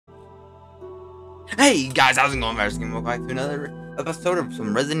Hey guys, how's it going? Welcome back to another episode of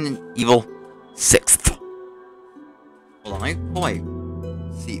some Resident Evil 6th. Hold on, let me pull my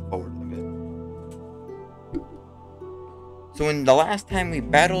seat forward a bit. So in the last time we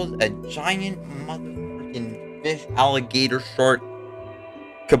battled a giant motherfucking fish, alligator, shark,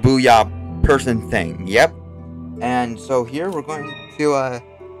 kabuya person thing. Yep. And so here we're going to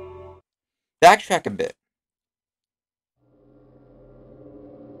backtrack a bit.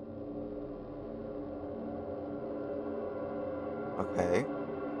 Okay.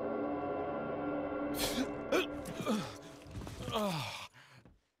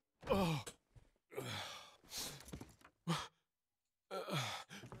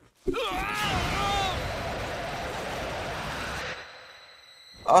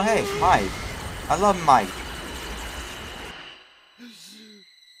 Oh hey, Mike. I love Mike.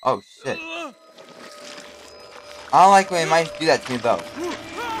 Oh shit. I don't like when mice do that to me though.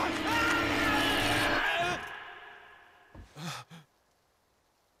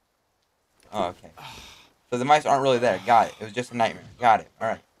 Oh, okay. So the mice aren't really there. Got it. It was just a nightmare. Got it.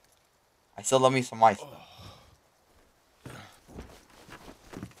 Alright. I still love me some mice though.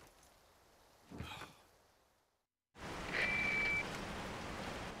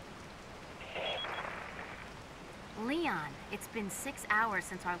 Leon, it's been 6 hours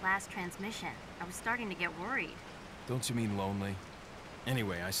since our last transmission. I was starting to get worried. Don't you mean lonely?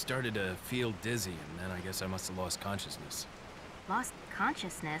 Anyway, I started to feel dizzy, and then I guess I must have lost consciousness. Lost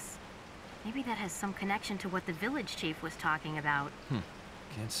consciousness? Maybe that has some connection to what the village chief was talking about.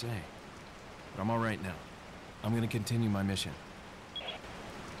 Can't say. But I'm all right now. I'm gonna continue my mission.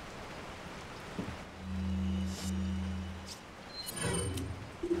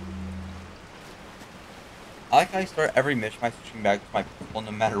 I like how I start every mission by switching back to my pistol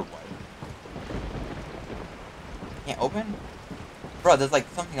no matter what. Can't open? Bro, there's like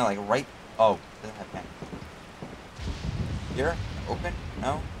something like right... Oh, doesn't have pen. Here? Open?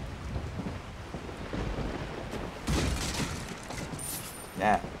 No?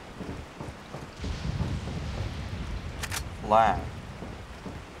 Yeah. Flag.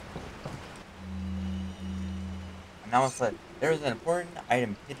 And now it's like, there is an important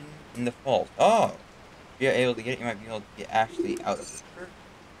item hidden in the vault. Oh! If you're able to get it, you might be able to get Ashley out of the church.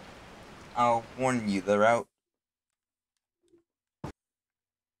 I'll warn you, the route.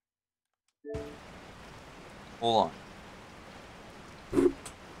 Hold on.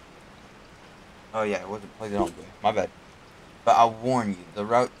 Oh yeah, it wasn't plugged in all the way. My bad. But I'll warn you, the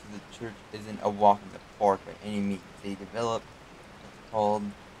route to the church isn't a walk in the park by any means. They develop what's called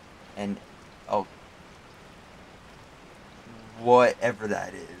an... Oh. Whatever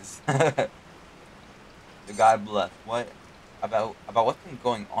that is. God bless. What about what's been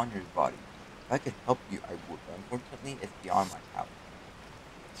going on in your body? If I could help you, I would. But unfortunately, it's beyond my power.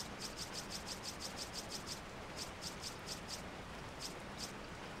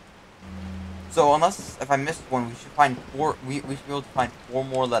 So if I missed one, we should find four. We should be able to find 4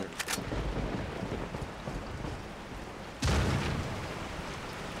 more letters.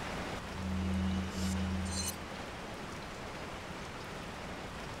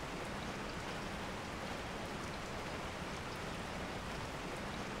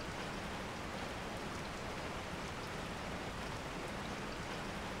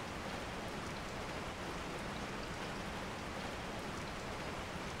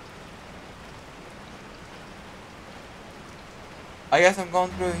 I guess I'm going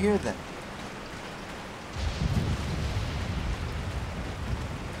through here then.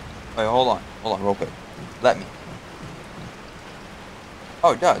 Wait, hold on, real quick. Let me.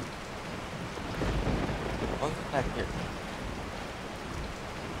 Oh, it does. What's back here?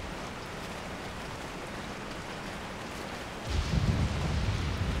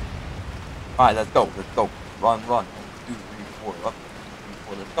 Alright, let's go. Run. 1, 2, 3, 4. Up, 3,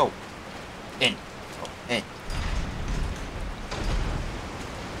 4. Let's go. In. Go. In.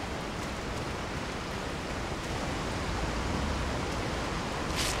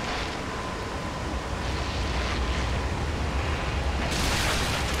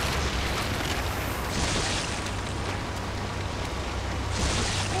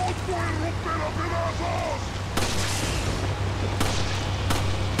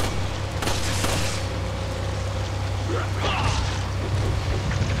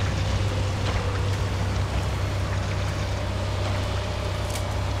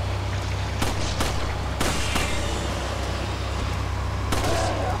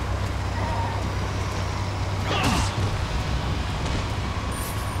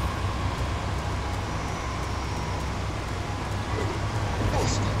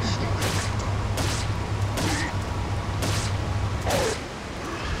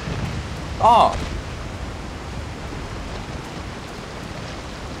 Oh,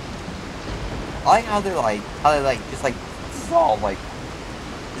 I like how they just like dissolve, like,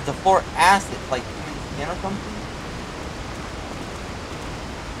 is the floor acid, like human skin or something?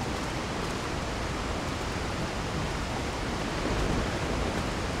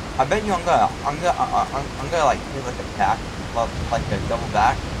 I bet you I'm gonna like hit like a back, like a double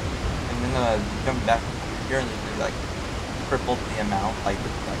back, and then jump back here and then like triple the amount, like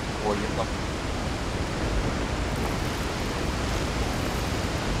it's like 40 or something.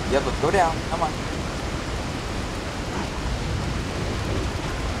 Yep, let's go down. Come on.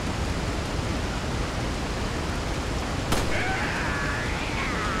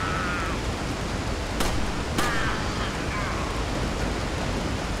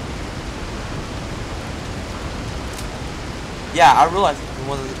 Yeah, I realized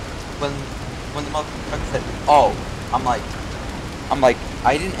when the motherfucker said, "Oh," I'm like,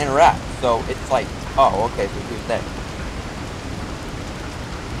 I didn't interact, so it's like, oh, okay, so he was there.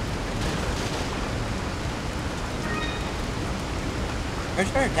 I'm gonna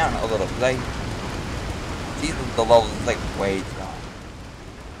turn it down a little because I see the levels is like way too high.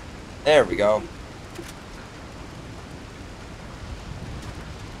 There we go.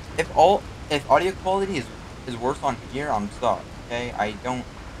 If audio quality is worse on here, I'm sorry. Okay, I don't.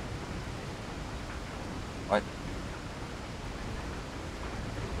 What?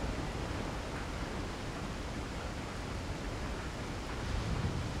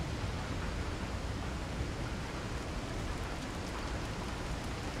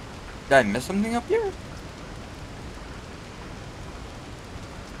 Did I miss something up here?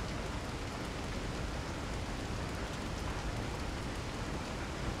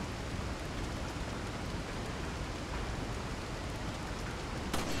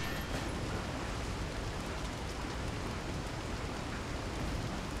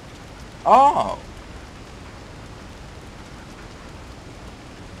 Oh.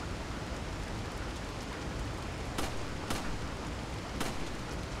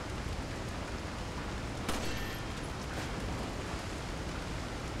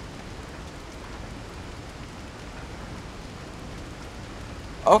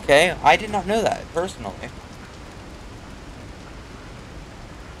 Okay, I did not know that personally.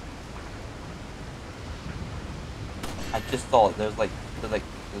 I just saw it. There's like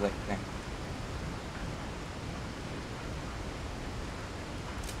thing.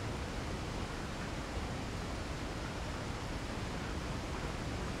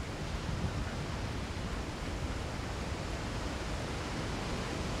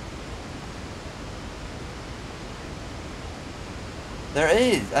 There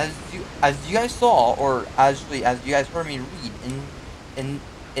is, as you guys saw, or actually as you guys heard me read in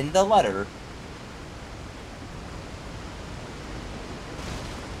in the letter.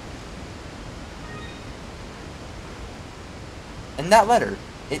 In that letter,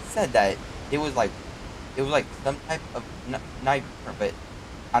 it said that it was like some type of knife, but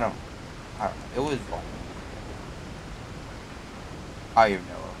I don't know. It was like I don't even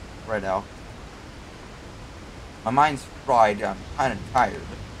know right now. My mind's fried. I'm kind of tired,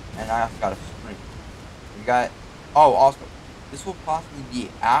 and I also got a stream. We got. Oh, also, this will possibly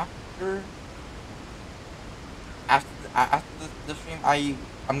be after the stream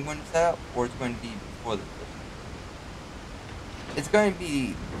I'm going to set up, or it's going to be before the stream. It's going to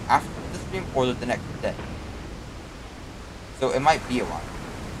be after the stream or the next day. So it might be a while.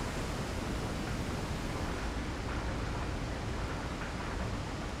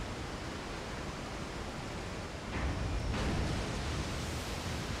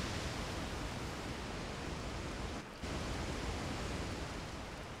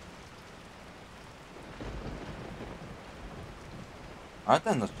 Alright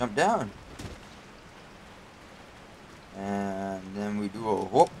then, let's jump down. And then we do a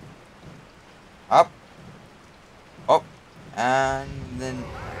whoop. Up. Up. And then...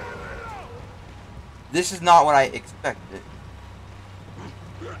 This is not what I expected.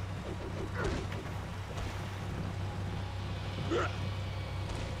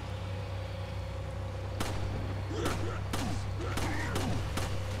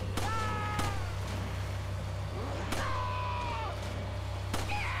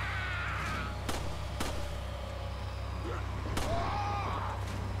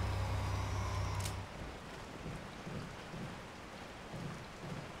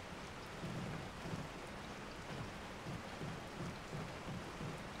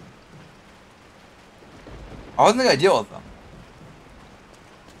 I wasn't gonna deal with them.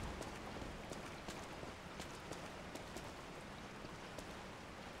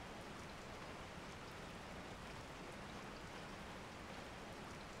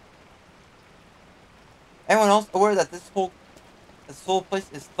 Anyone else aware that this whole place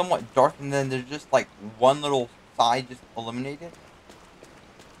is somewhat dark, and then there's just like one little side just illuminated.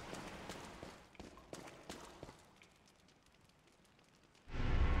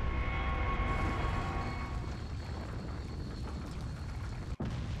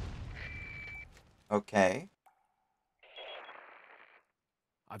 Okay.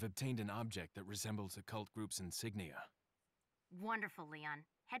 I've obtained an object that resembles a cult group's insignia. Wonderful, Leon.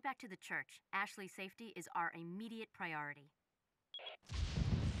 Head back to the church. Ashley's safety is our immediate priority.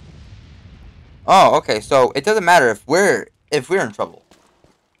 Oh, okay. So it doesn't matter if we're in trouble,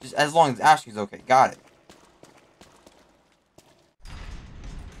 just as long as Ashley's okay. Got it.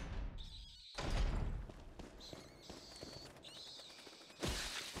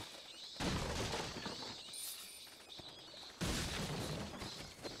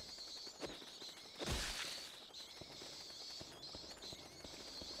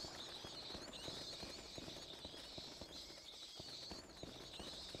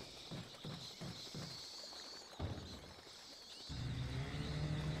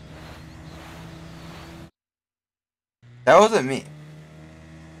 That wasn't me.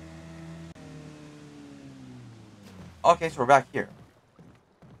 Okay, so we're back here.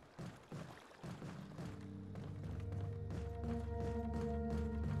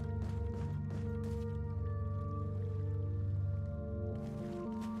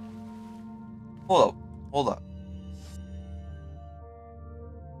 Hold up. Hold up.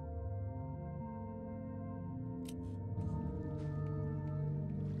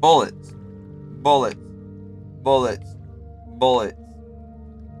 Bullets. Bullets. Bullets. Bullets.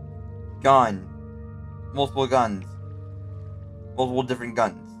 Gun. Multiple guns. Multiple different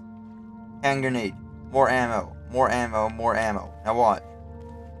guns. Hand grenade. More ammo. More ammo. More ammo. Now watch.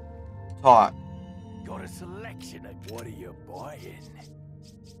 Talk. Got a selection of what are you buying?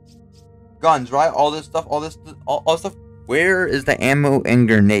 Guns, right? All this stuff. All stuff. Where is the ammo and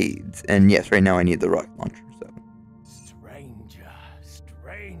grenades? And yes, right now I need the rocket launcher. So. Stranger.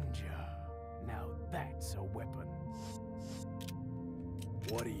 Now that's a weapon.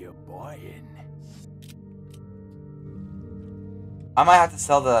 What are you buying? I might have to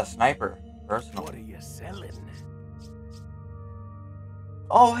sell the sniper personally. What are you selling?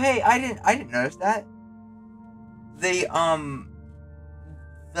 Oh, hey, I didn't notice that. The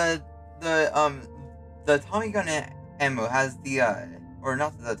Tommy gun ammo has the or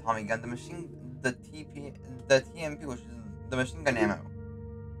not the Tommy gun, the TMP, which is the machine gun ammo.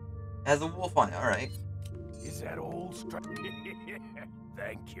 It has a wolf on it. All right. Is that all,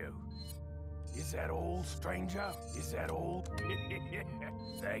 Thank you. Is that all, stranger? Is that all?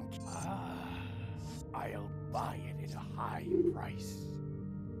 Thank you. I'll buy it at a high price.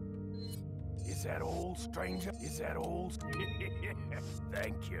 Is that all, stranger? Is that all?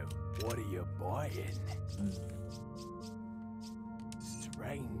 Thank you. What are you buying?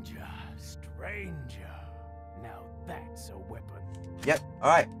 Stranger. Now that's a weapon. Yep. All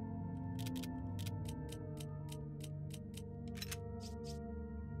right.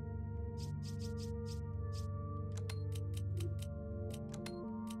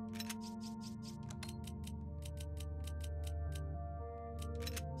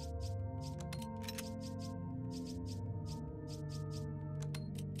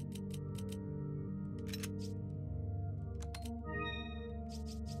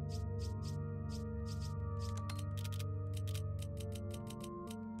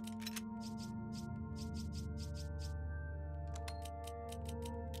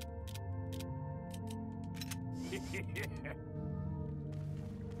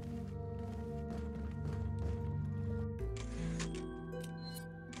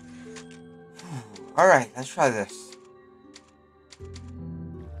 All right, let's try this.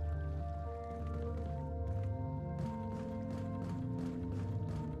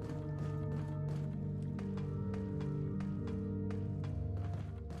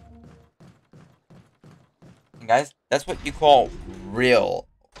 And guys, that's what you call real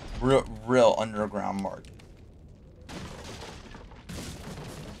underground market.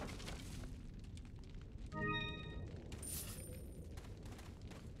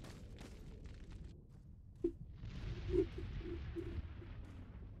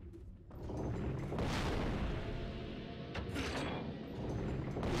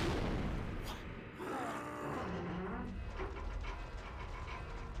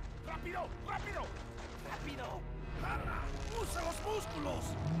 ¡Rápido! ¡Garra! ¡Usa los músculos!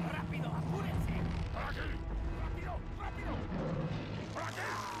 ¡Rápido! ¡Apúrense! ¡Por aquí! ¡Rápido! ¡Rápido! ¡Por aquí!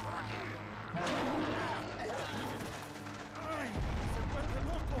 ¡Por aquí! ¡Ay! ¡Se vuelve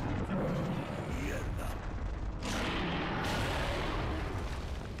loco! ¡Mierda!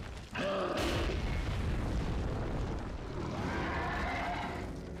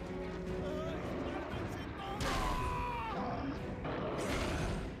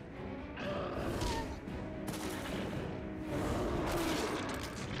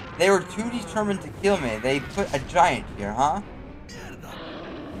 They were too determined to kill me. They put a giant here, huh?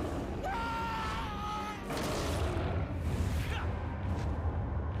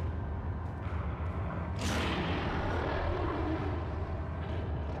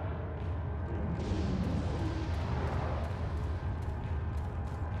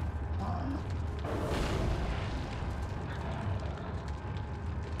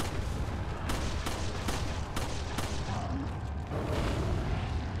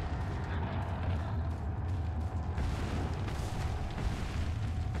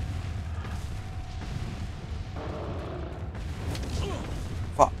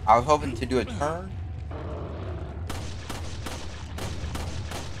 Fuck, I was hoping to do a turn.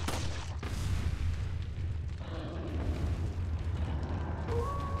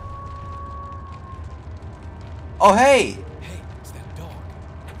 Oh, hey! Hey, it's that dog.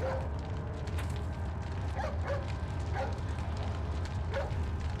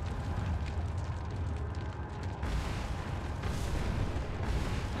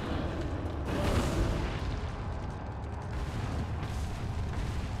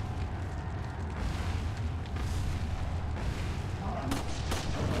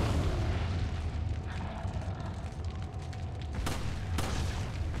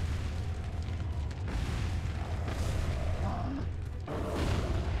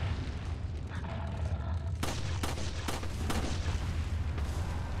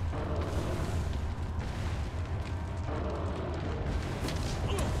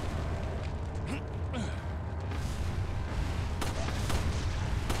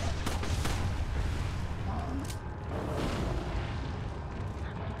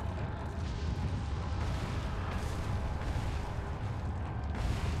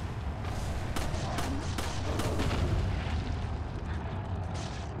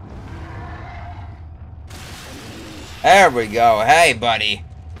 There we go. Hey, buddy.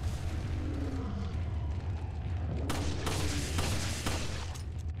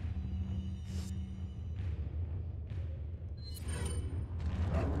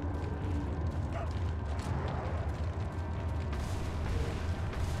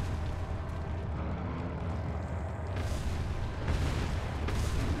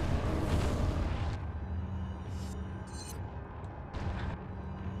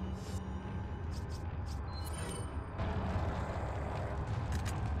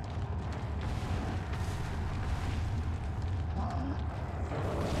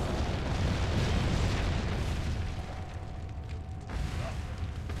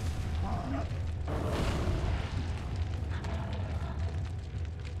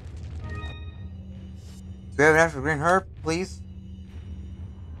 Do we have an extra green herb, please?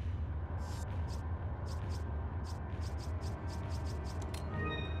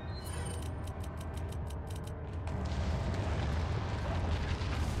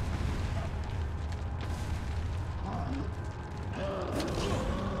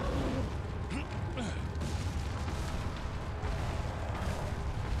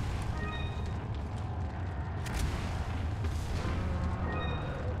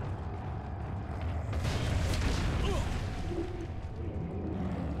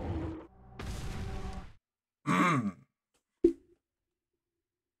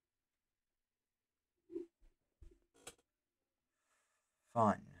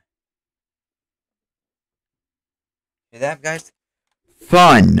 Fun. Hear that, guys?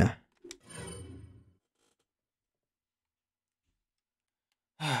 Fun.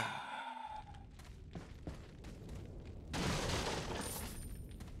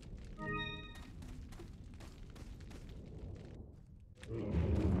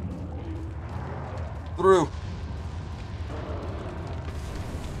 Through.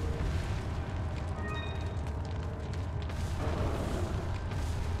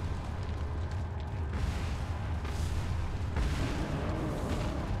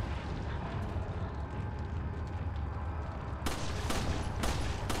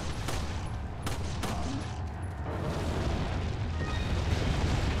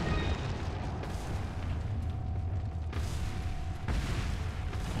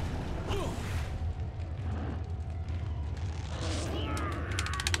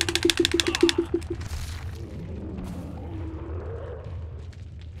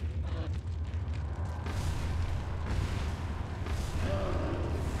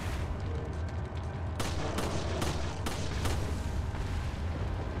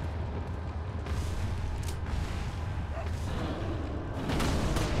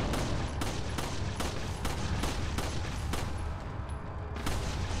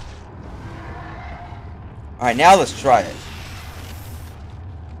 Alright, now let's try it.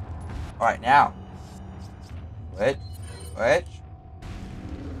 Alright, now. Switch. Switch.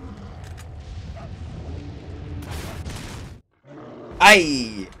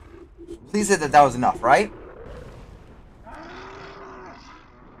 Aye! Please say that that was enough, right?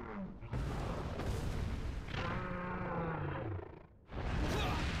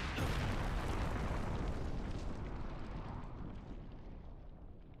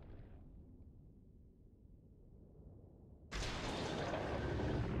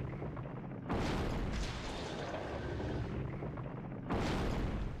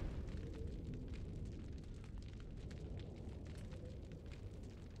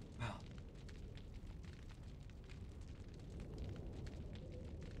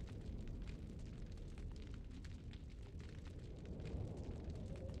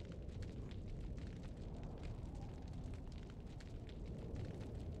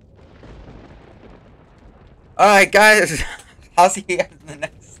 Alright, guys. I'll see you guys in the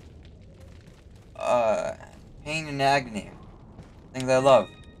next. Pain and agony. Things I love.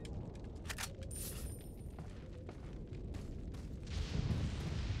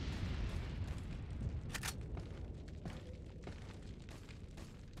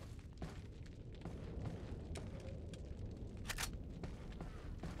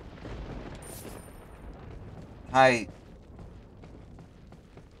 Hi.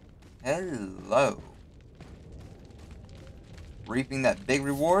 Hello. Reaping that big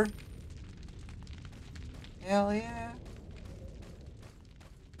reward? Hell yeah.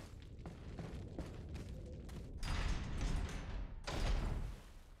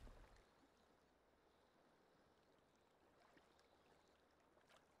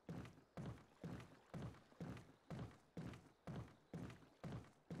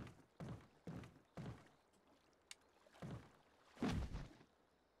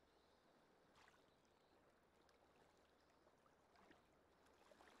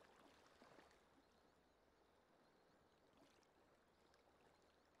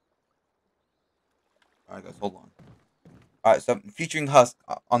 Alright guys, hold on. Alright, so featuring Husk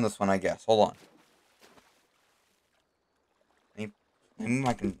on this one, I guess. Hold on. Maybe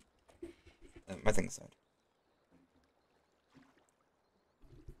I can... my thing aside.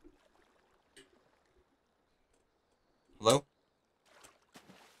 Hello?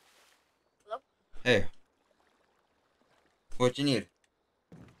 Hello? Hey. What you need?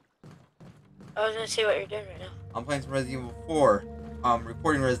 I was gonna see what you're doing right now. I'm playing some Resident Evil 4.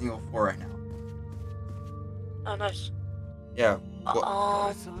 Recording Resident Evil 4 right now. Oh, nice. Yeah. What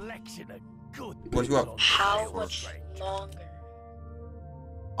a selection of good What you up? little How tales, much stranger. longer?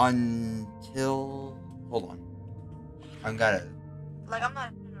 Until... Hold on. I've got to... Like, I'm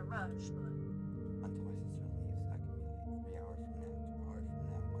not in a rush, but... Until my sister leaves. That could be like 3 hours from now, 2 hours from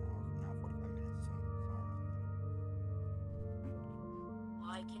now, 1 hour from now, 45 minutes,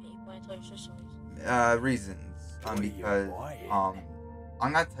 Why can't you play until your sister leaves? somewhere. Reasons. What are you Because, buying?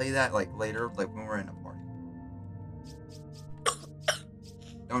 I'm gonna tell you that, like, later, like, when we're in a party.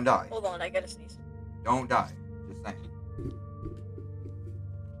 Don't die. Hold on, I gotta sneeze. Don't die. Just saying.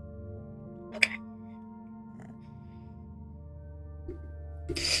 Okay.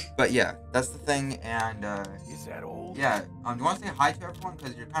 But yeah, that's the thing, and, Is that old? yeah, do you want to say hi to everyone?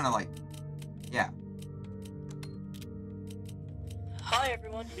 Because you're kind of like, yeah. Hi,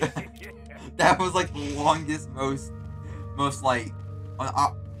 everyone. That was like the longest, most like,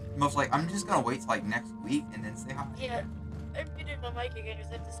 I'm just gonna wait till like next week and then say hi. Yeah, I muted my mic again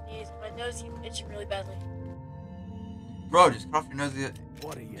because I have to sneeze. My nose keeps itching really badly. Bro, just cut off your nose.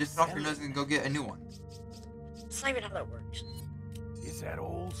 What are you Just cut off your selling? nose and go get a new one. It's not even how that works. Is that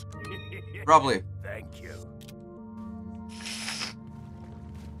old? Probably. Thank you.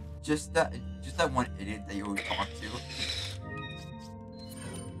 Just that one idiot that you always talk to.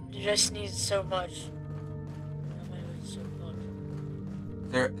 Did I sneeze so much? My nose is so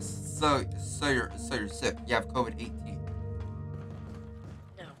plugged. So you're sick. You have COVID-19.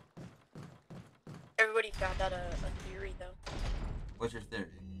 No. Everybody found out a theory, though. What's your theory?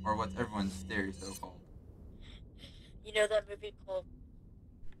 Or what's everyone's theory so called? You know that movie called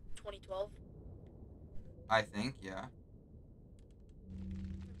 2012? I think, yeah.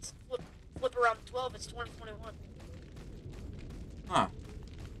 It's flip around 12, it's 2021. Huh.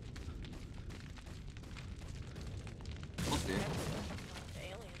 We'll see.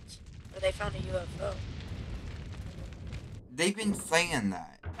 Aliens. Or they found a UFO. They've been saying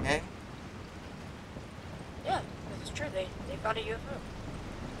that, okay? Yeah, this is true. They found a UFO.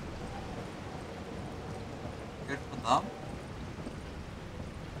 Good for them.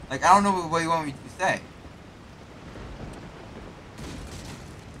 Like, I don't know what you want me to say.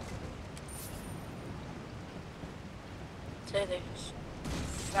 Say they just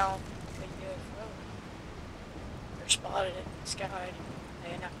found a UFO. Or spotted it in the sky. And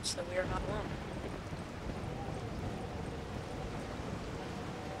they announced that we are not alone.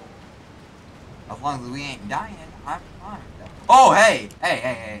 As long as we ain't dying, I'm fine. Oh, hey!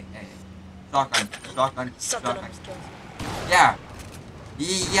 Hey. Shotgun. Something Shotgun. almost kills me. Yeah.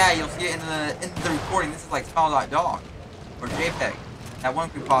 Yeah, you'll see it in the recording. This is like Smile.dog. Or JPEG. That one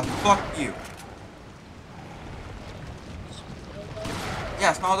could possibly. Fuck you.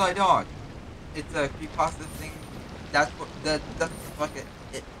 Yeah, Smile.dog. It's a creepypasta thing. That's what that's what the fuck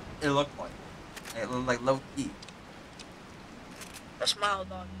it looked like. It looked like low key. The Smile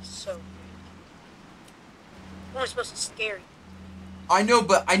Dog is so weird. It's only supposed to scare you. I know,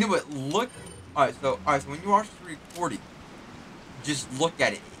 but look. Alright, so when you watch the recording, just look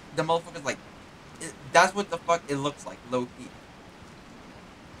at it. The motherfucker's like, that's what the fuck it looks like, low key.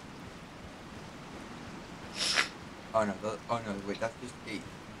 Oh no, wait, that's just gate,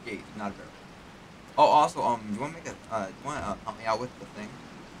 not a barrel. Oh, also, you wanna make help me out with the thing?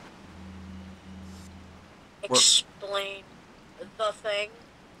 Explain the thing.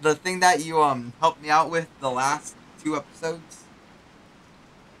 The thing that you helped me out with the last 2 episodes.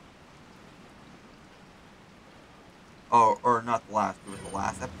 Oh, or not the last, it was the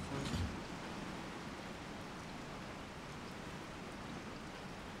last episode.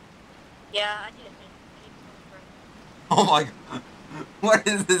 Yeah, I need a Oh my god. What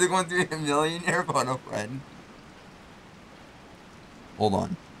is this? Going to be a millionaire photo friend? Hold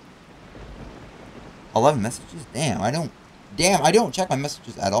on. 11 messages? Damn, I don't check my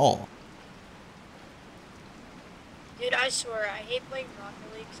messages at all. Dude, I swear, I hate playing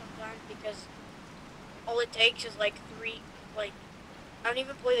Rocket League sometimes because all it takes is like I don't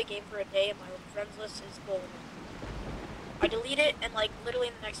even play the game for a day and my friends list is full. I delete it and like literally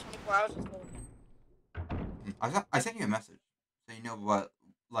in the next 24 hours it's full. I sent you a message so you know what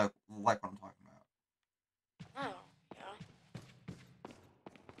like what I'm talking about. Oh, yeah.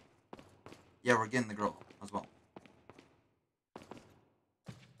 Yeah, we're getting the girl as well.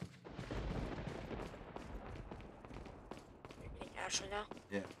 You're getting Ashley now?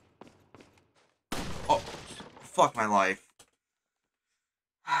 Yeah. Oh, fuck my life.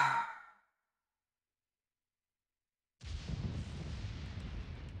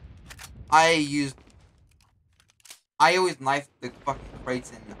 I always knife the fucking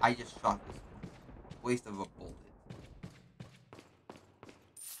crates and I just shot this one. Waste of a bullet.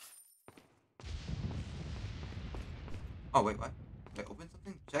 Oh, wait, what? Wait, open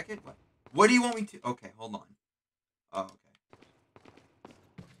something? Check it? What do you want me to? Okay, hold on. Oh, okay.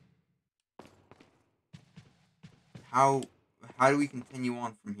 How do we continue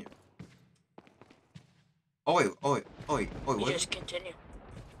on from here? Oh, wait, You what? just continue.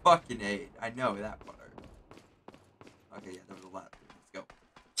 Fucking A. I know that part. Okay, yeah, there was a lot. Let's go.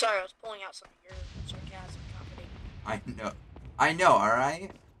 Sorry, I was pulling out some of your sarcasm comedy. I know,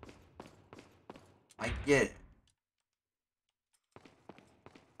 alright? I get it.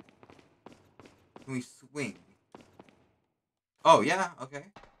 Can we swing? Oh, yeah, okay.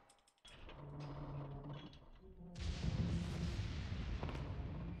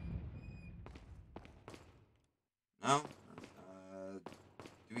 No?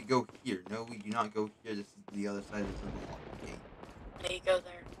 Do we go here? No, we do not go here. This is the other side of this unlocked gate. There you go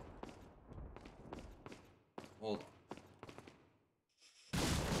there. Hold on.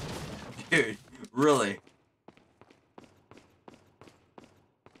 Dude, really?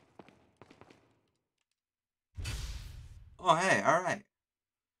 Oh, hey, alright.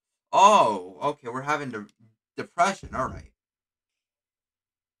 Oh, okay, we're having depression, alright.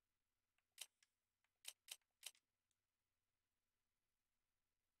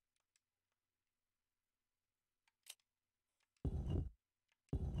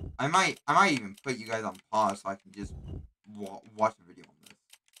 I might even put you guys on pause so I can just watch the video on this.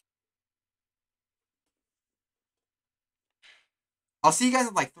 I'll see you guys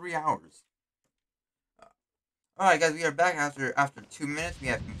in like 3 hours. Alright guys, we are back after 2 minutes. We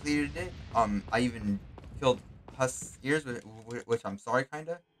have completed it. I even killed Husk's ears, which I'm sorry,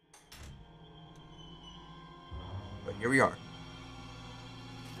 kinda. But here we are.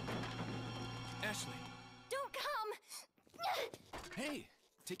 Ashley. Don't come! Hey,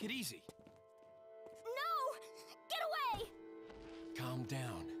 take it easy. No! Get away! Calm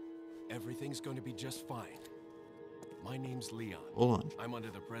down. Everything's going to be just fine. My name's Leon. Hold on. I'm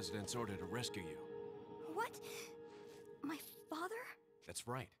under the president's order to rescue you. What? My father? That's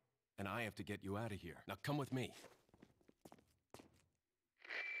right. And I have to get you out of here. Now come with me.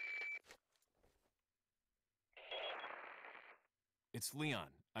 It's Leon.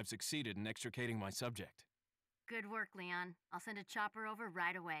 I've succeeded in extricating my subject. Good work, Leon. I'll send a chopper over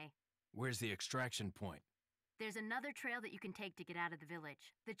right away. Where's the extraction point? There's another trail that you can take to get out of the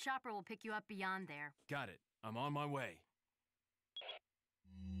village. The chopper will pick you up beyond there. Got it. I'm on my way.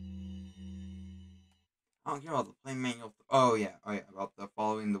 I don't care about the plain manual. Oh yeah, about the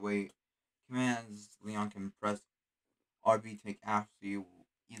following the way commands. Leon can press RB to take Ashley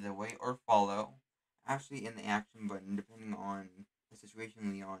either way or follow Ashley in the action button, depending on the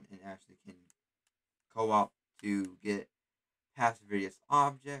situation. Leon and Ashley can co-op to get past various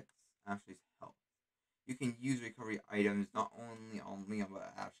objects. Ashley's health. You can use recovery items not only on Leon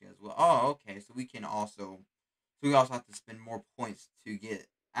but Ashley as well. Oh, okay. So we also have to spend more points to get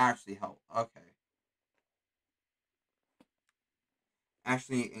Ashley health. Okay.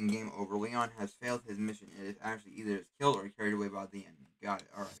 Ashley in game over. Leon has failed his mission. It is Ashley either is killed or carried away by the enemy. Got it.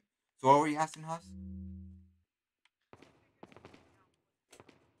 All right. So what were you asking, Huss?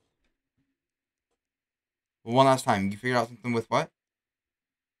 Well, one last time. You figured out something with what?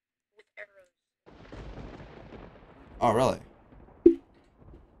 With arrows. Oh, really?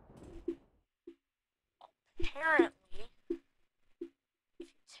 Apparently, if you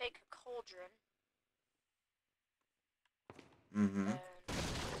take a cauldron Mm-hmm. and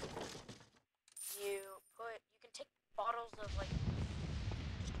you can take bottles of like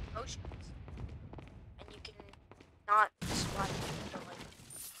potions, and you can not swap them into like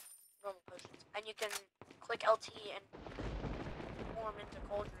normal potions, and you can click LT and form into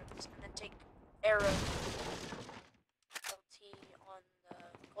cauldrons, and then take arrows, LT on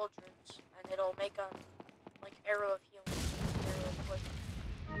the cauldrons, and it'll make a like arrow of healing, arrow of poison.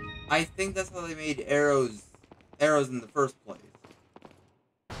 I think that's how they made arrows in the first place.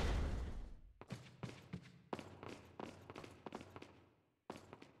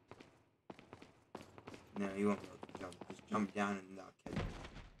 No, you won't be able to jump. Just jump down and not catch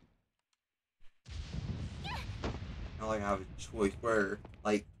it. Not like I have a choice where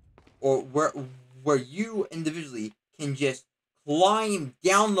you individually can just climb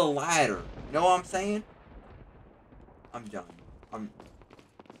down the ladder. You know what I'm saying? I'm done.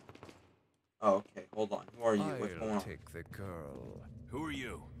 Oh, okay. Hold on. Who are you? What's going I'll on? take the girl. Who are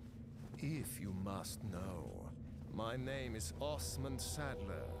you? If you must know, my name is Osmond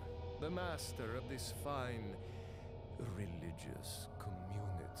Sadler, the master of this fine religious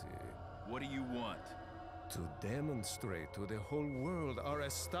community. What do you want? To demonstrate to the whole world our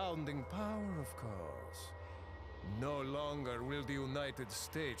astounding power, of course. No longer will the United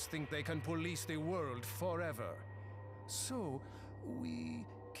States think they can police the world forever. So, we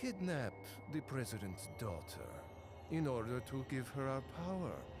kidnap the president's daughter in order to give her our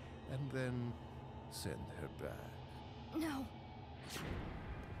power and then send her back. No.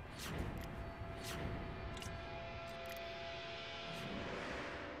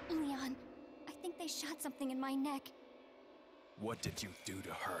 Leon, I think they shot something in my neck. What did you do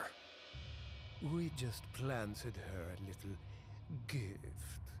to her? We just planted her a little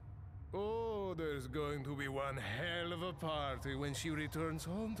gift. Oh, there's going to be one hell of a party when she returns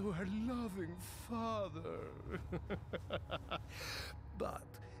home to her loving father. But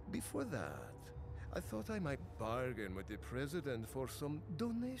before that, I thought I might bargain with the president for some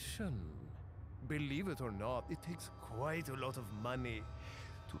donation. Believe it or not, it takes quite a lot of money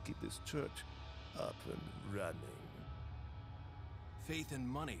to keep this church up and running. Faith and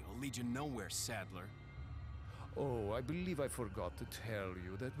money will lead you nowhere, Sadler. Oh, I believe I forgot to tell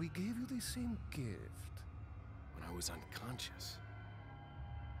you that we gave you the same gift. When I was unconscious.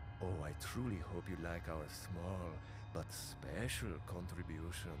 Oh, I truly hope you like our small but special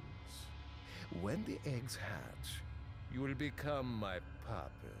contributions. When the eggs hatch, you will become my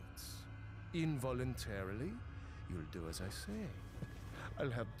puppets. Involuntarily, you'll do as I say.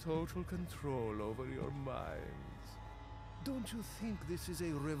 I'll have total control over your minds. Don't you think this is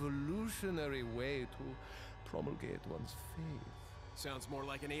a revolutionary way to promulgate one's faith? Sounds more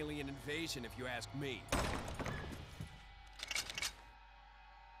like an alien invasion if you ask me.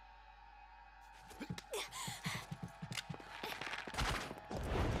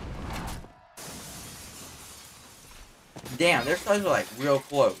 Damn, their sides are like real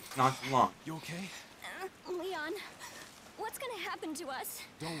close, not too long. You okay? Leon, what's gonna happen to us?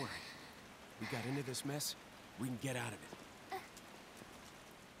 Don't worry. We got into this mess. We can get out of it.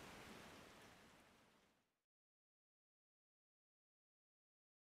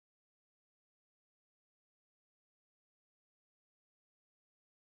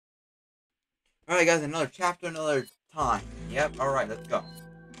 Alright guys, another chapter, another time. Yep, alright, let's go.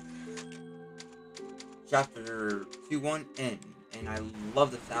 Chapter 2-1 end. And I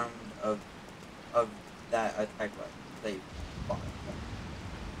love the sound of that attack button. Save button.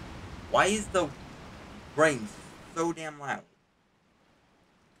 Why is the rain so damn loud?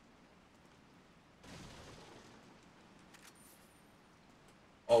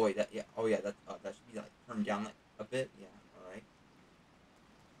 Oh wait, that should be like turned down like a bit. Yeah, all right.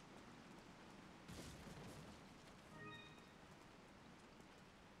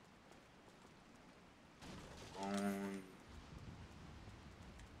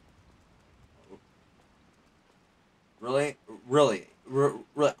 Really? Really?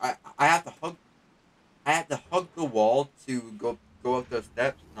 Really? I have to hug. I have to hug the wall to go up those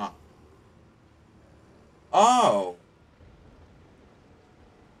steps. Nah. Oh,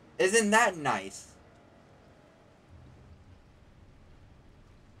 isn't that nice?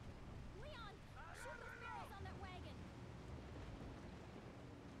 Leon, shoot those barrels on that wagon.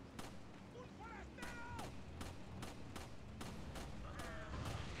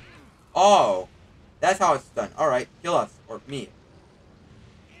 Oh, that's how it's done. All right, kill us or me.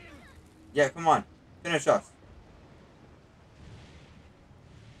 Yeah, come on, finish us.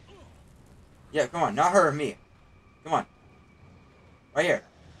 Yeah, come on, not her or me. Come on, right here.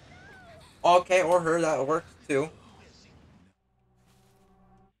 Okay, or her, that works too.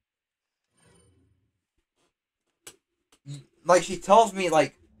 Like she tells me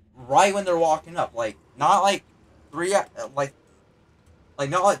like right when they're walking up, like not like three like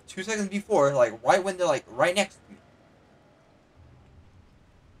not like 2 seconds before, like right when they're like right next to me.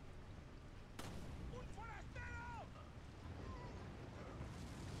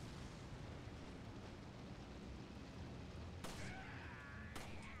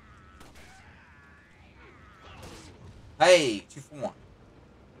 Hey, 2 for 1.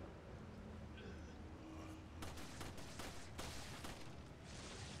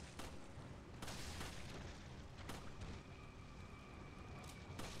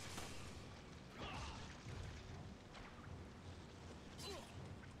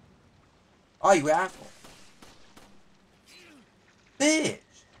 Oh, you asshole. Bitch!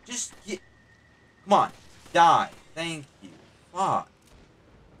 Just get... Come on. Die. Thank you. Fuck.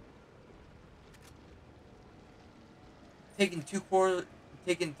 Taking 2/4...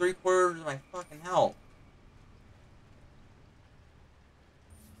 Taking 3/4 of my fucking health.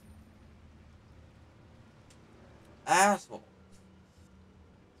 Asshole.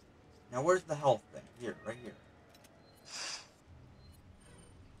 Now where's the health thing? Here, right here.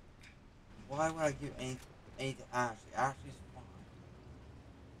 Why would I give any to Ashley? Ashley's fine.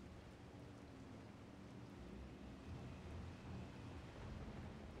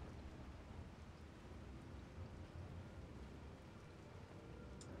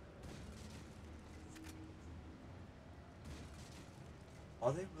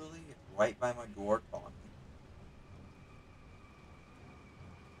 Are they really right by my door talking?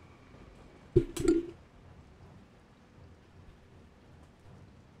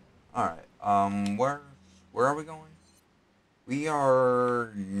 Alright, where are we going? We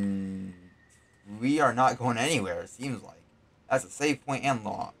are not going anywhere, it seems like. That's a save point and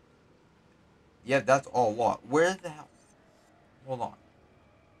lock. Yep, that's all locked. Where the hell? Hold on.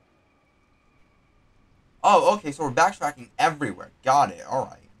 Oh, okay, so we're backtracking everywhere. Got it,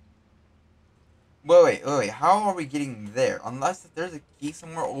 alright. Wait. How are we getting there? Unless there's a key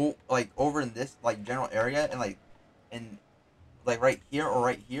somewhere, like, over in this, like, general area, and, like, right here or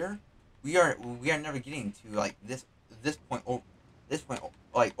right here, we are never getting to, like, this point,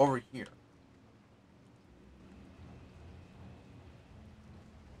 like, over here.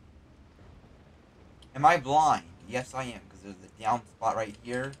 Am I blind? Yes, I am, because there's a down spot right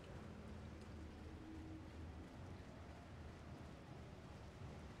here.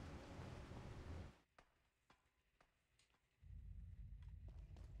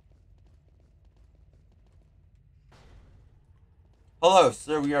 Hello,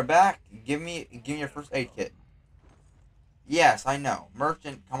 sir. We are back. Give me your first aid kit. Yes, I know.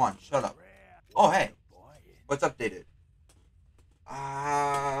 Merchant, come on, shut up. Oh, hey. What's updated?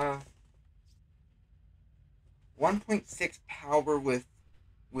 1.6 power with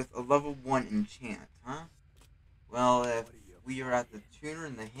a level 1 enchant, huh? Well, if we are at the tuner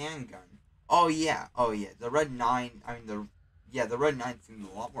and the handgun. Oh yeah. The red 9, the red 9 seems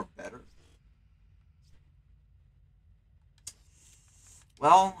a lot more better.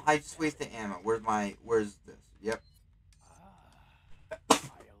 Well, I just wasted ammo. Where's this? Yep.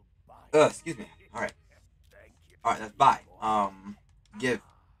 Excuse me. Alright. Alright, that's buy. Give. A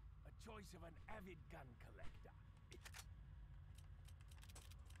choice of an avid gun collector.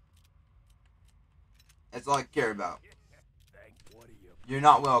 That's all I care about. What are you? You're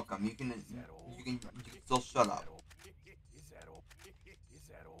not welcome. You can still shut up. Is that all? Is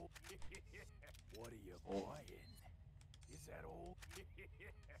that all? What are you Oh. buying? Is that all?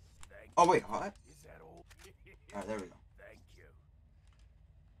 Thank Oh wait, what? Is that all? Alright, there we go. Thank you.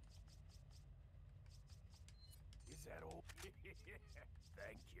 Is that all? Thank you.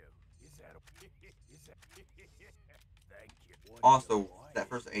 Is that all? Is that Thank you. What are Also, you that buying?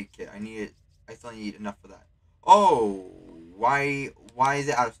 first aid kit, I still need enough for that. Oh, why is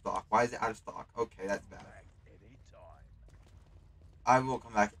it out of stock? Why is it out of stock? Okay, that's bad. Back anytime. I will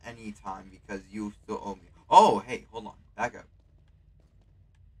come back anytime because you still owe me. Oh, hey, hold on. Back up.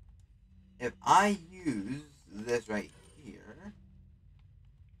 If I use this right here,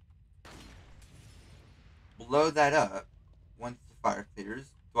 blow that up once the fire clears,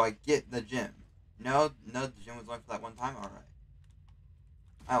 do I get the gem? No, the gem was only for that one time? Alright.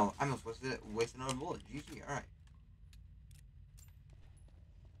 Oh, I'm not supposed to waste another bullet. GG, alright.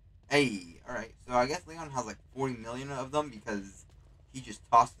 Hey, alright. So I guess Leon has like 40 million of them because he just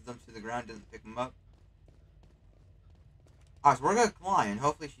tosses them to the ground, doesn't pick them up. Alright, so we're gonna climb, and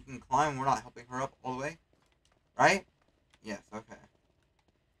hopefully she can climb and we're not helping her up all the way. Right? Yes, okay.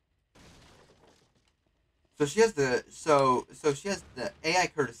 So she has the she has the AI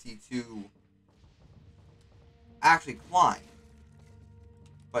courtesy to actually climb.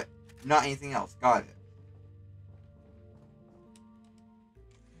 But not anything else. Got it.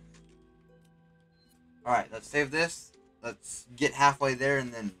 Alright, let's save this. Let's get halfway there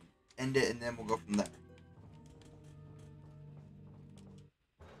and then end it, and then we'll go from there.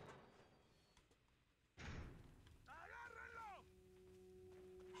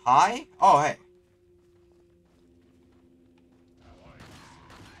 Hi? Oh, hey.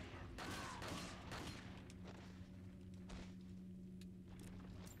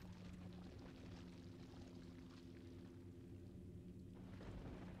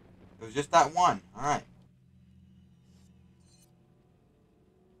 It was just that one. Alright.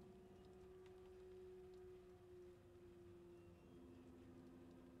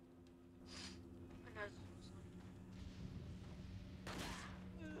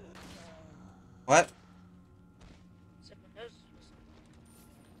 What?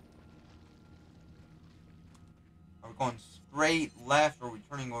 Are we going straight, left, or are we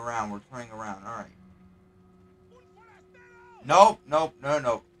turning around? We're turning around. Alright. Nope, nope, no,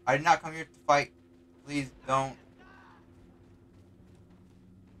 no. I did not come here to fight. Please don't.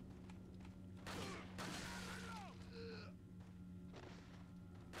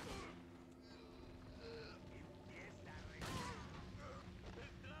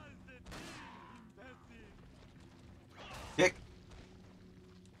 Kick.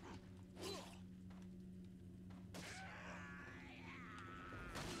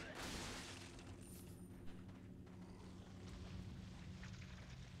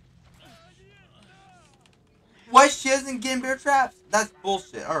 What? She isn't getting bear traps? That's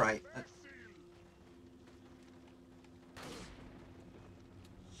bullshit. Alright.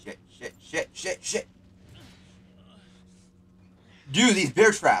 Shit. Dude, these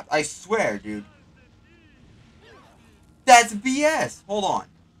bear traps. I swear, dude. That's BS. Hold on.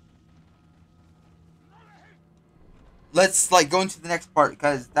 Let's, like, go into the next part,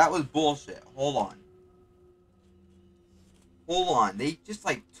 because that was bullshit. Hold on. Hold on. They just,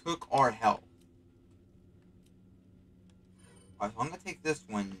 like, took our health. Alright, so I'm gonna take this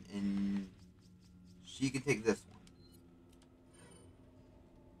one, and she can take this one.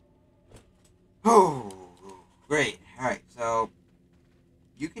 Oh, great. Alright, so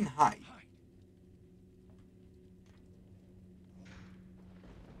you can hide.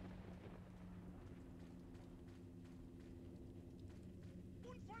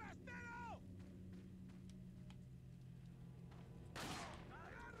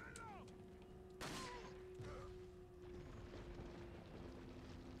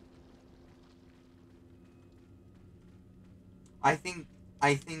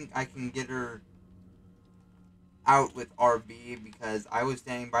 I think I can get her out with RB because I was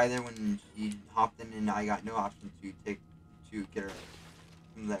standing by there when she hopped in and I got no option to get her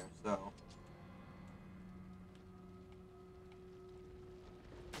from there, so.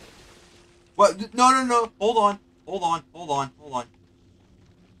 What? No. Hold on.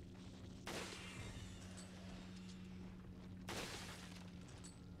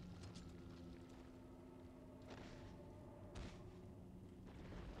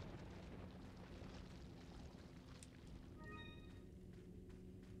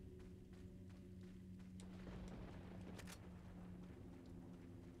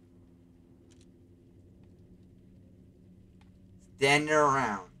 Standing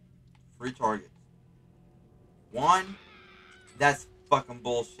around. Free targets. 1. That's fucking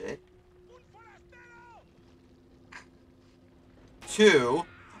bullshit. 2.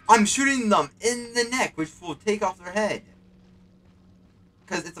 I'm shooting them in the neck, which will take off their head.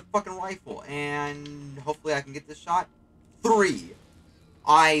 Because it's a fucking rifle. And hopefully I can get this shot. 3.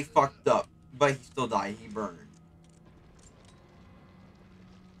 I fucked up. But he still died. He burned.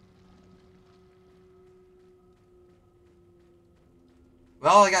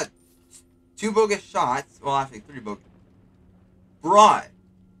 Well, I got 2 bogus shots. Well, actually 3 bogus. Bruh.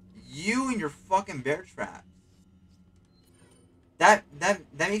 You and your fucking bear traps. That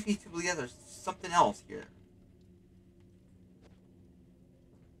makes me believe there's something else here.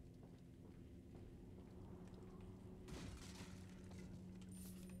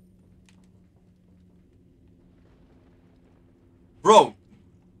 Bro,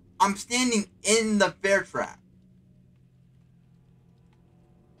 I'm standing in the bear trap.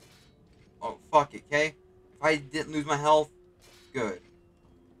 Oh, fuck it, okay? If I didn't lose my health, good.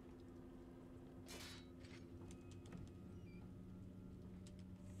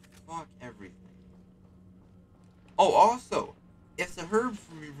 Fuck everything. Oh, also, if the herbs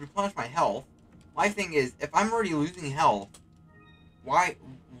replenish my health, my thing is, if I'm already losing health, why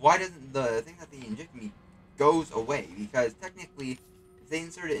doesn't the thing that they inject me goes away? Because technically, if they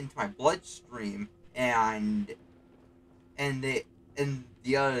insert it into my bloodstream and the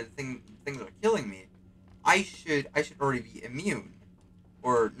other things that are killing me, I should already be immune,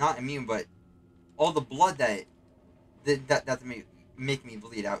 or not immune, but all the blood that make me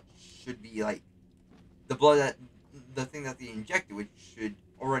bleed out should be like the blood that the thing that they injected, which should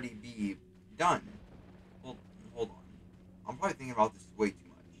already be done. Hold on. I'm probably thinking about this way too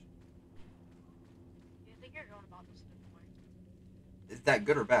much. Do you think you're going about this a different way? Is that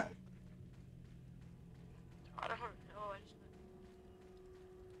good or bad? I don't know.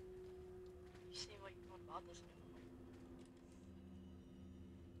 You seem like you're going about this a different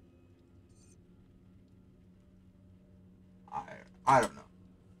way. I don't know.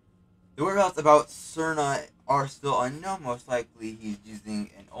 The whereabouts about Cerna are still unknown. Most likely, he's using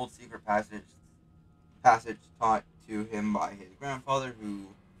an old secret passage taught to him by his grandfather, who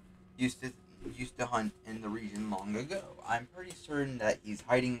used to hunt in the region long ago. I'm pretty certain that he's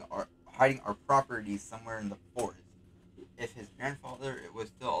hiding our properties somewhere in the forest. If his grandfather was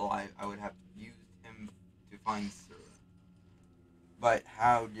still alive, I would have used him to find Cerna. But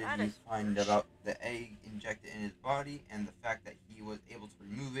how did That he is find bullshit. about the egg injected in his body, and the fact that he was able to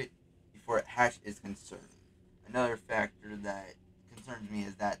remove it before it hatched is concerning. Another factor that concerns me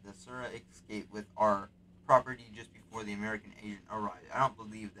is that the Sura escaped with our property just before the American agent arrived. I don't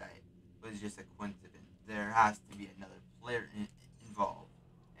believe that it was just a coincidence. There has to be another player involved.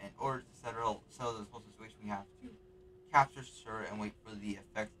 In order to settle this whole situation, we have to capture Sura and wait for the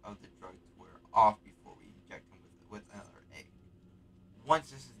effects of the drug to wear off before we inject him with another egg.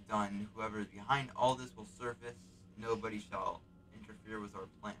 Once this is done, whoever is behind all this will surface. Nobody shall interfere with our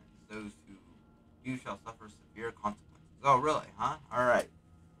plans. Those who do shall suffer severe consequences. Oh, really, huh? Alright.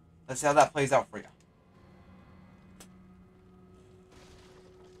 Let's see how that plays out for you.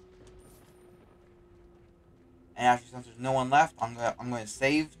 And actually, since there's no one left, I'm gonna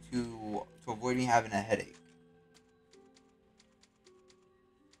save to avoid me having a headache.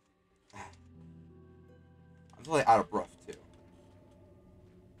 I'm totally out of breath too.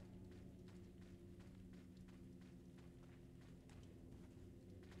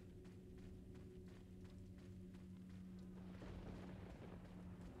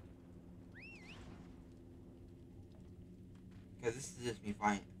 Because this is just me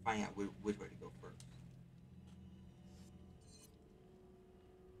finding out which way to go first.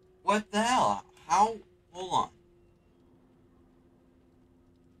 What the hell? How? Hold on.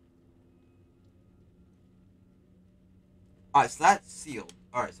 Alright, so that's sealed.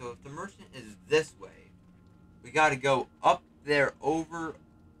 Alright, so if the merchant is this way, we gotta go up there, over,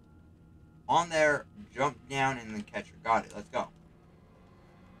 on there, jump down, and then catch her. Got it, let's go.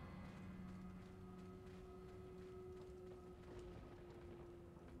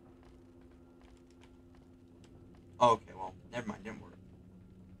 Okay, well, never mind, didn't work.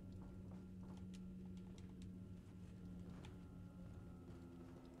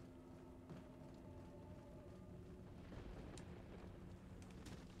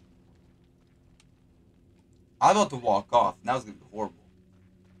 I was about to walk off, and that was gonna be horrible.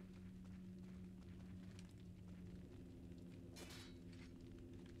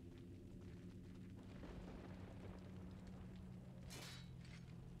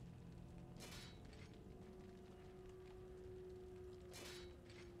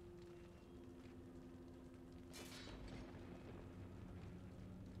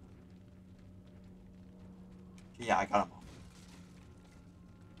 Yeah, I got him off.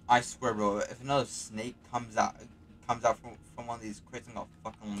 I swear, bro, if another snake comes out from one of these crates, I'm gonna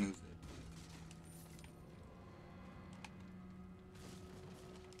fucking lose it.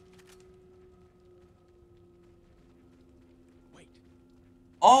 Wait,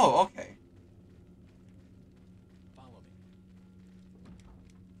 Oh, okay. follow me.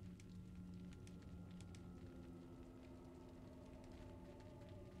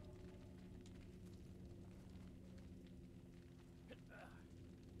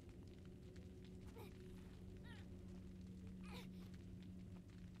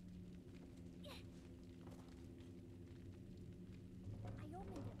 I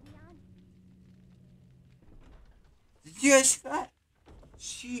opened it, Leon. Did you guys see that?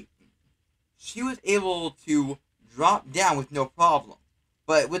 She was able to drop down with no problem.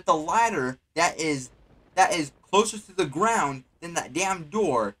 But with the ladder that is closer to the ground than that damn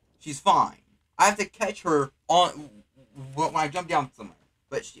door, she's fine. I have to catch her on when I jump down somewhere.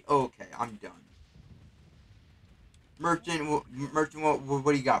 But she okay, I'm done. Merchant, what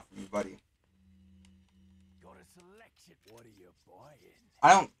do you got for me, buddy? Got a selection. What are you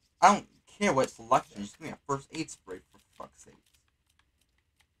buying? I don't care what selection. Just give me a first aid spray for fuck's sake.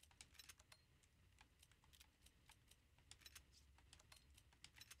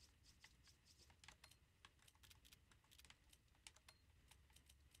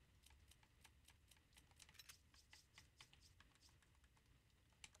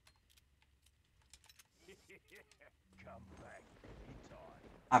 Come back anytime.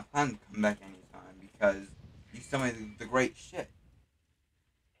 I plan to come back anytime because you tell me the great shit.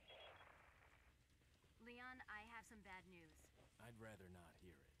 Leon, I have some bad news. I'd rather not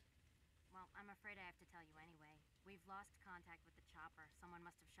hear it. Well, I'm afraid I have to tell you anyway. We've lost contact with the chopper. Someone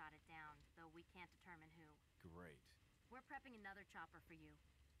must have shot it down, though we can't determine who. Great. We're prepping another chopper for you.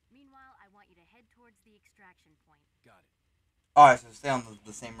 Meanwhile, I want you to head towards the extraction point. Got it. Alright, so stay on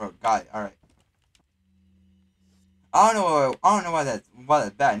the same road. Got it. Alright. I don't know why that's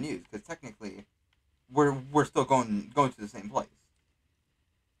bad news, because technically we're still going to the same place.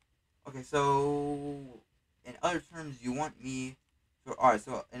 Okay, so in other terms you want me to alright,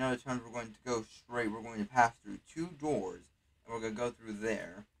 so in other terms we're going to go straight, we're going to pass through 2 doors and we're gonna go through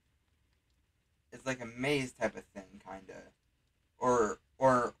there. It's like a maze type of thing, kinda. Or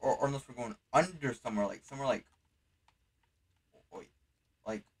unless we're going under somewhere like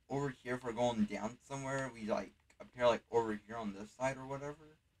like over here if we're going down somewhere, we like appear like over here on this side or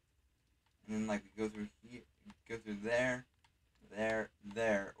whatever. And then like we go through here, go through there,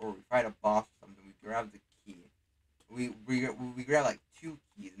 or we fight a boss or something, we grab the key. We grab like 2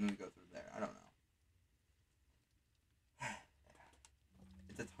 keys and then we go through there. I don't know.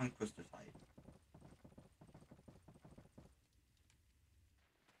 It's a tongue twister type.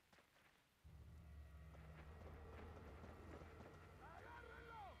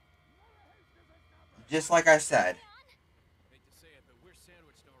 Just like I said. Hate to say it, but we're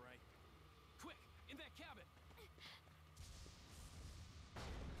sandwiched all right. Quick, in that cabin.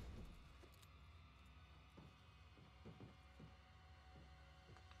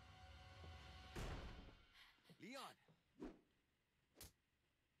 Leon!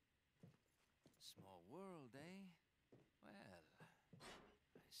 Small world, eh? Well, I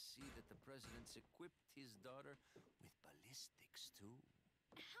see that the president's equipped his daughter with ballistics, too.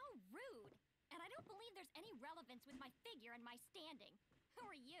 How rude! And I don't believe there's any relevance with my figure and my standing. Who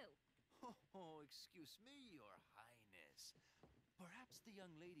are you? Oh, excuse me, Your Highness. Perhaps the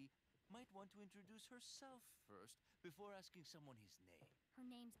young lady might want to introduce herself first before asking someone his name. Her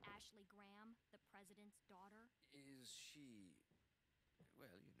name's Ashley Graham, the president's daughter. Is she...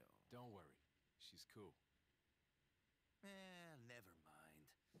 well, you know. Don't worry. She's cool. Never mind.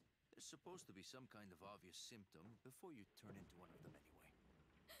 There's supposed to be some kind of obvious symptom before you turn into one of them anyway.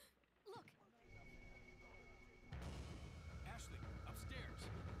 Look! Ashley, upstairs.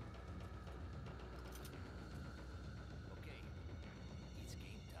 Okay, it's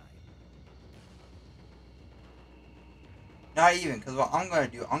game time. Not even, because what I'm going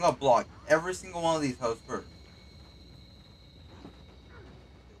to do, I'm going to block every single one of these hosts first.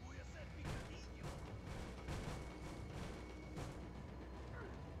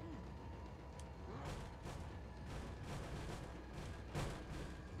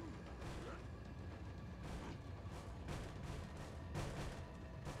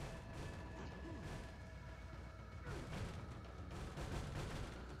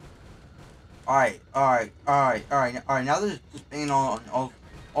 Alright. Now they're just banging on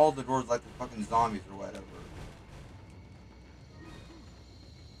all the doors like the fucking zombies or whatever.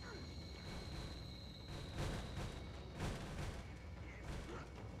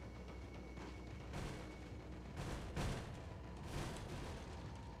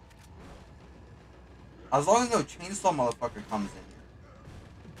 As long as no chainsaw motherfucker comes in here.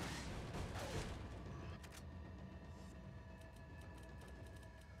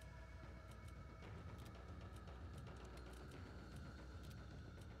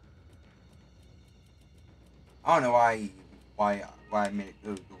 I don't know why I made it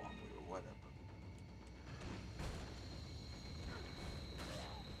go the long way or whatever.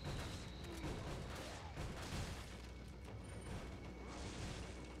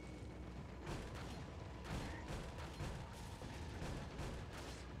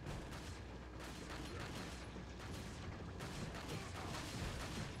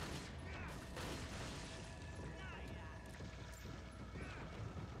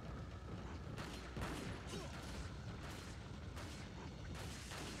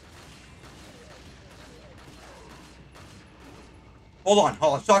 Hold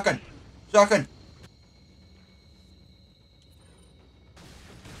on. Shotgun. Shotgun.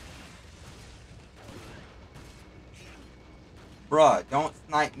 Bruh, don't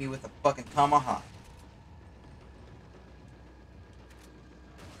snipe me with a fucking tomahawk.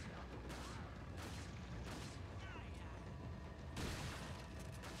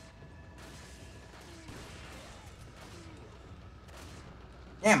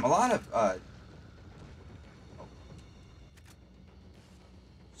 Damn, a lot of,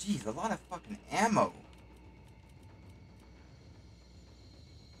 jeez, a lot of fucking ammo.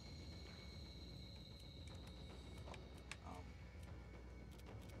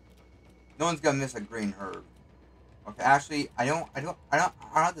 No one's gonna miss a green herb. Okay, actually, I don't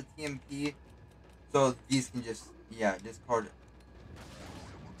have the TMP, so these can just, yeah, discard it.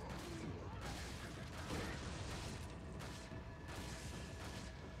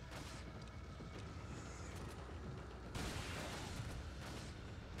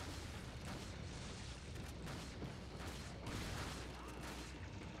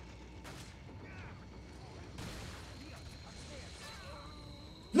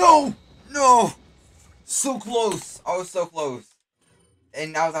 No! No! So close! I was so close.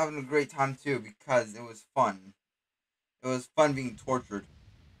 And I was having a great time too because it was fun. It was fun being tortured.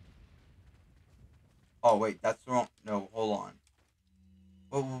 Oh wait, that's wrong. No, hold on.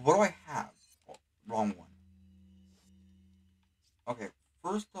 What do I have? Oh, wrong one. Okay,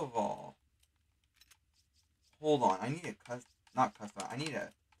 first of all, hold on. I need to not custom. I need to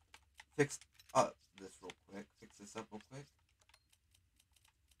fix up this real quick. Fix this up real quick.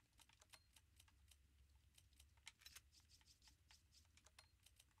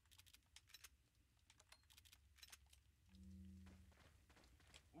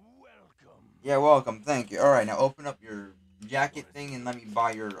 Welcome. Yeah, welcome. Thank you. All right, now open up your jacket thing and let me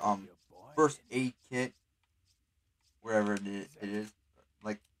buy your first aid kit wherever it is.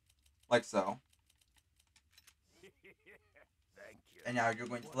 Like so. Thank you. And now you're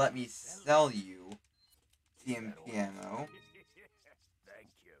going to let me sell you TMP ammo.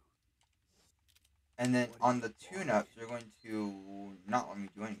 Thank you. And then on the tune-ups, you're going to not let me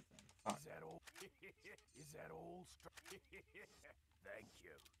do anything. Fuck. Is that old? Is that old? Thank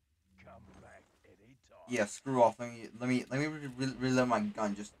you. Come back anytime. Yeah, screw off. Let me reload my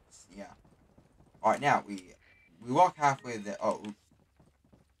gun. Just yeah. All right, now we walk halfway there. Oh, oops.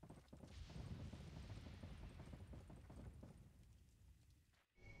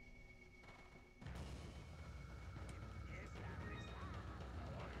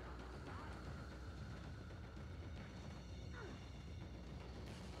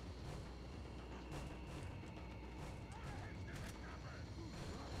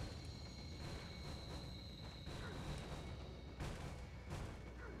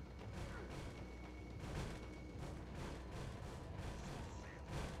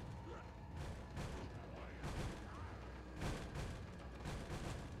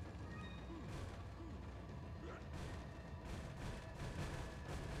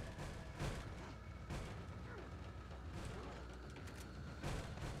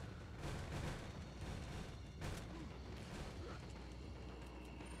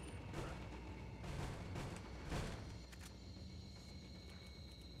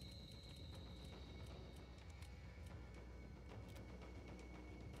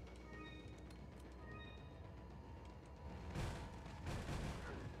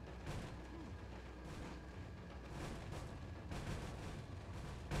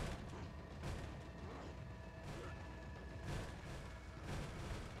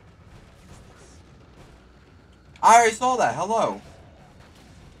 I already saw that. Hello.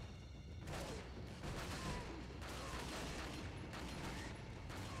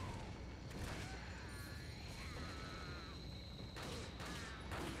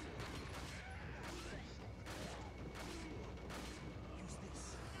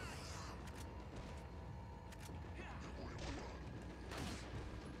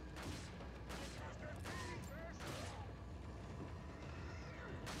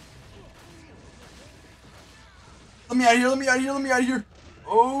 Let me out of here. Let me out of here. Let me out of here.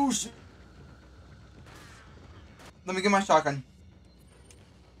 Oh shit. Let me get my shotgun.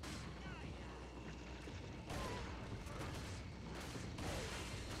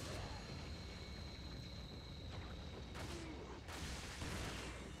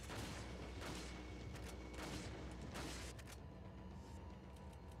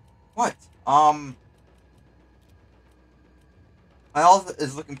 What? My health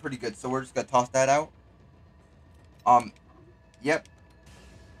is looking pretty good, so we're just gonna toss that out. Yep.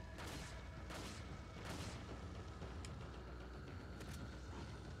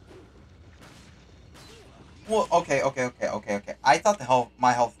 Well, okay. I thought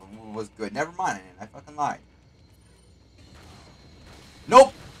my health was good. Never mind, I fucking lied.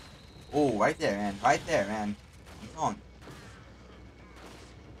 Nope! Oh, right there, man. Right there, man. I'm telling you.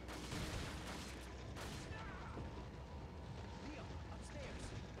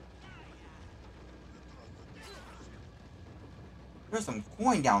 There's some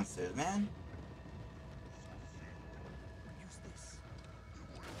coin downstairs, man.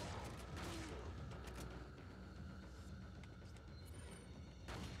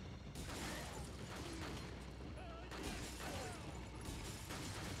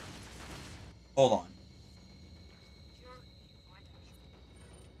 Hold on.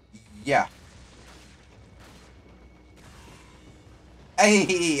 Yeah.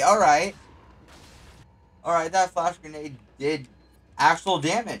 Hey, alright. Alright, that flash grenade did actual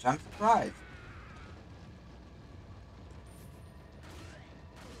damage. I'm surprised.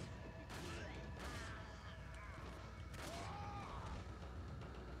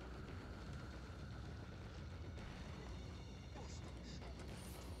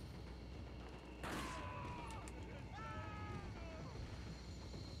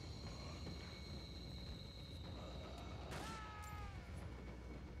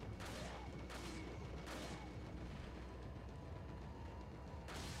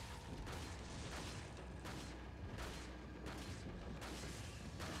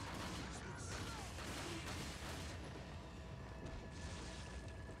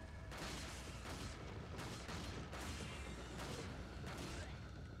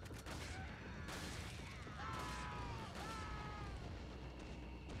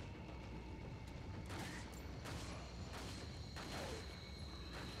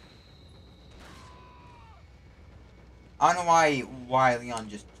 I don't know why Leon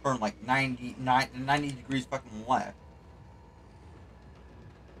just turned like 90 degrees fucking left.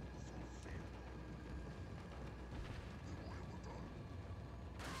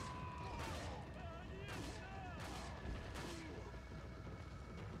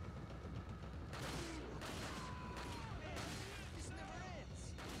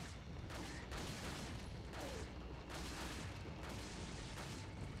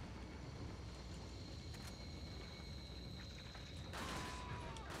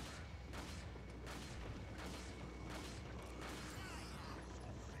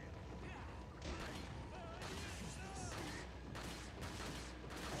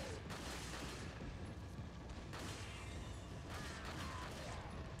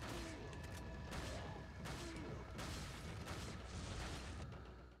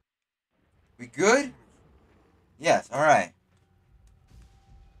 We good? Yes, alright.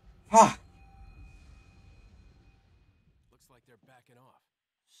 Fuck. Looks like they're backing off.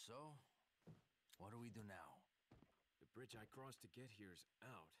 So, what do we do now? The bridge I crossed to get here's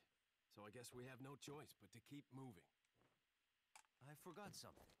out. So I guess we have no choice but to keep moving. I forgot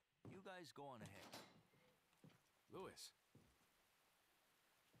something. You guys go on ahead. Louis.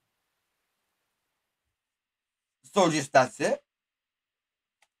 So just that's it?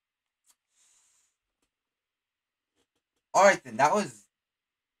 Alright then, that was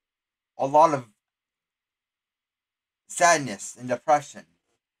a lot of sadness and depression.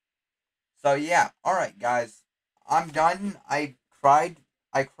 So yeah, alright guys. I'm done. I cried.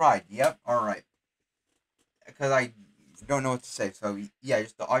 Yep, alright. Because I don't know what to say. So yeah,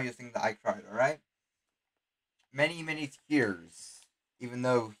 just the obvious thing that I cried, alright? Many tears. Even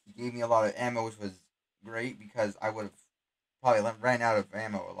though he gave me a lot of ammo, which was great because I would have probably ran out of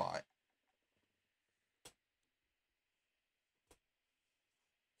ammo a lot.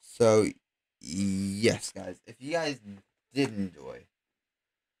 So, yes, guys. If you guys did enjoy,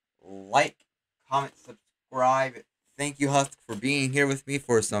 like, comment, subscribe. Thank you, Husk, for being here with me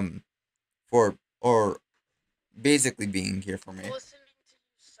or basically being here for me. Listening to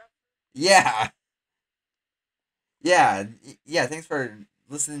you suffer. Yeah. Yeah, thanks for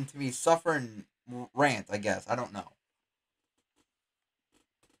listening to me suffer and rant, I guess. I don't know.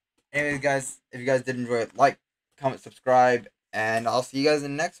 Anyways, guys, if you guys did enjoy it, like, comment, subscribe, and I'll see you guys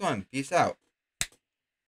in the next one. Peace out.